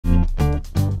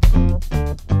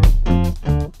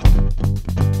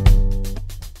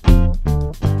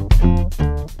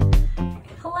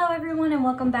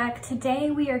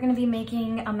Today we are going to be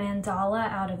making a mandala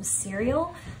out of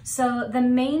cereal. So the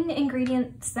main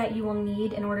ingredients that you will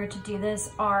need in order to do this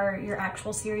are your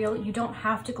actual cereal. You don't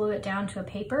have to glue it down to a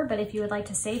paper, but if you would like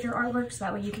to save your artwork so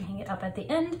that way you can hang it up at the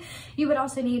end, you would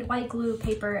also need white glue,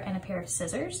 paper, and a pair of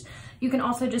scissors. You can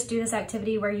also just do this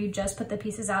activity where you just put the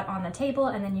pieces out on the table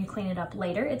and then you clean it up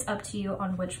later. It's up to you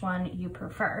on which one you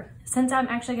prefer. Since I'm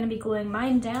actually going to be gluing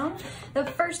mine down, the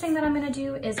first thing that I'm going to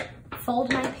do is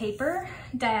fold my paper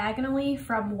diagonally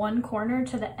from one corner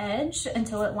to the edge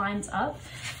until it lines up.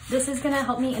 This is going to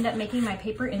help me end up making my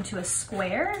paper into a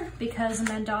square because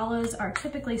mandalas are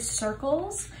typically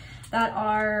circles that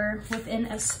are within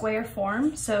a square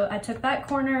form. So I took that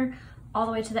corner all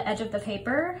the way to the edge of the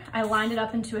paper, I lined it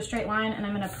up into a straight line, and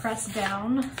I'm going to press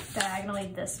down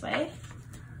diagonally this way.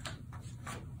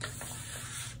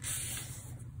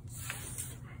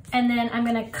 And then I'm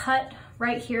going to cut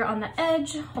right here on the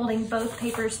edge, holding both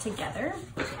papers together.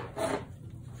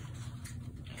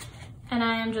 And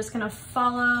I am just going to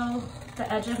follow the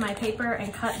edge of my paper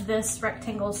and cut this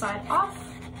rectangle side off.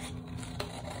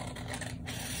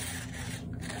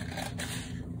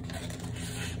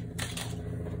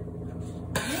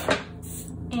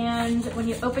 And when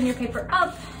you open your paper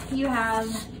up, you have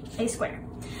a square.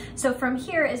 So from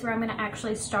here is where I'm going to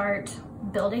actually start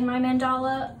building my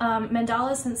mandala.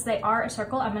 Mandalas, since they are a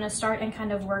circle, I'm going to start and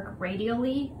kind of work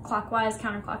radially, clockwise,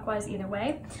 counterclockwise, either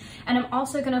way. And I'm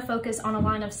also going to focus on a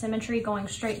line of symmetry going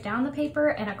straight down the paper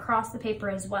and across the paper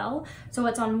as well. So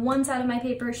what's on one side of my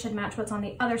paper should match what's on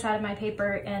the other side of my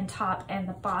paper and top and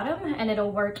the bottom, and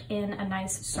it'll work in a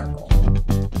nice circle.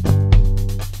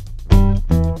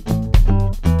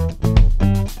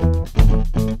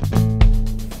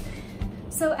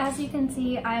 So as you can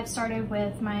see, I have started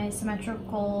with my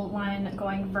symmetrical line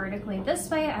going vertically this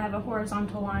way. I have a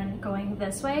horizontal line going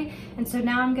this way. And so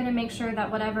now I'm going to make sure that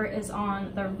whatever is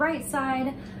on the right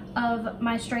side of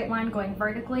my straight line going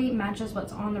vertically matches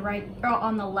what's on the right or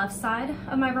on the left side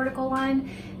of my vertical line,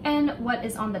 and what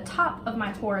is on the top of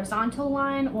my horizontal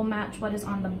line will match what is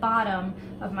on the bottom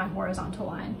of my horizontal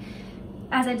line.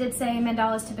 As I did say,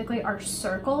 mandalas typically are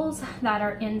circles that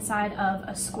are inside of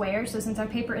a square. So since our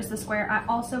paper is the square, I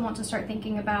also want to start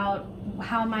thinking about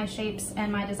how my shapes and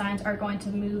my designs are going to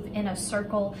move in a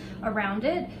circle around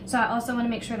it. So I also want to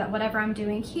make sure that whatever I'm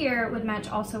doing here would match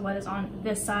also what is on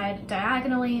this side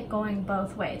diagonally going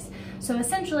both ways. So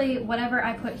essentially, whatever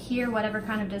I put here, whatever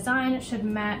kind of design, should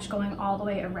match going all the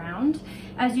way around.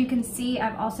 As you can see,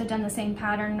 I've also done the same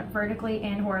pattern vertically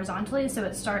and horizontally. So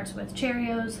it starts with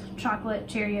Cheerios, chocolate,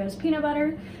 Cheerios, peanut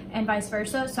butter, and vice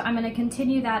versa. So I'm going to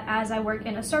continue that as I work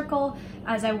in a circle,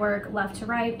 as I work left to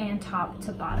right and top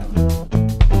to bottom.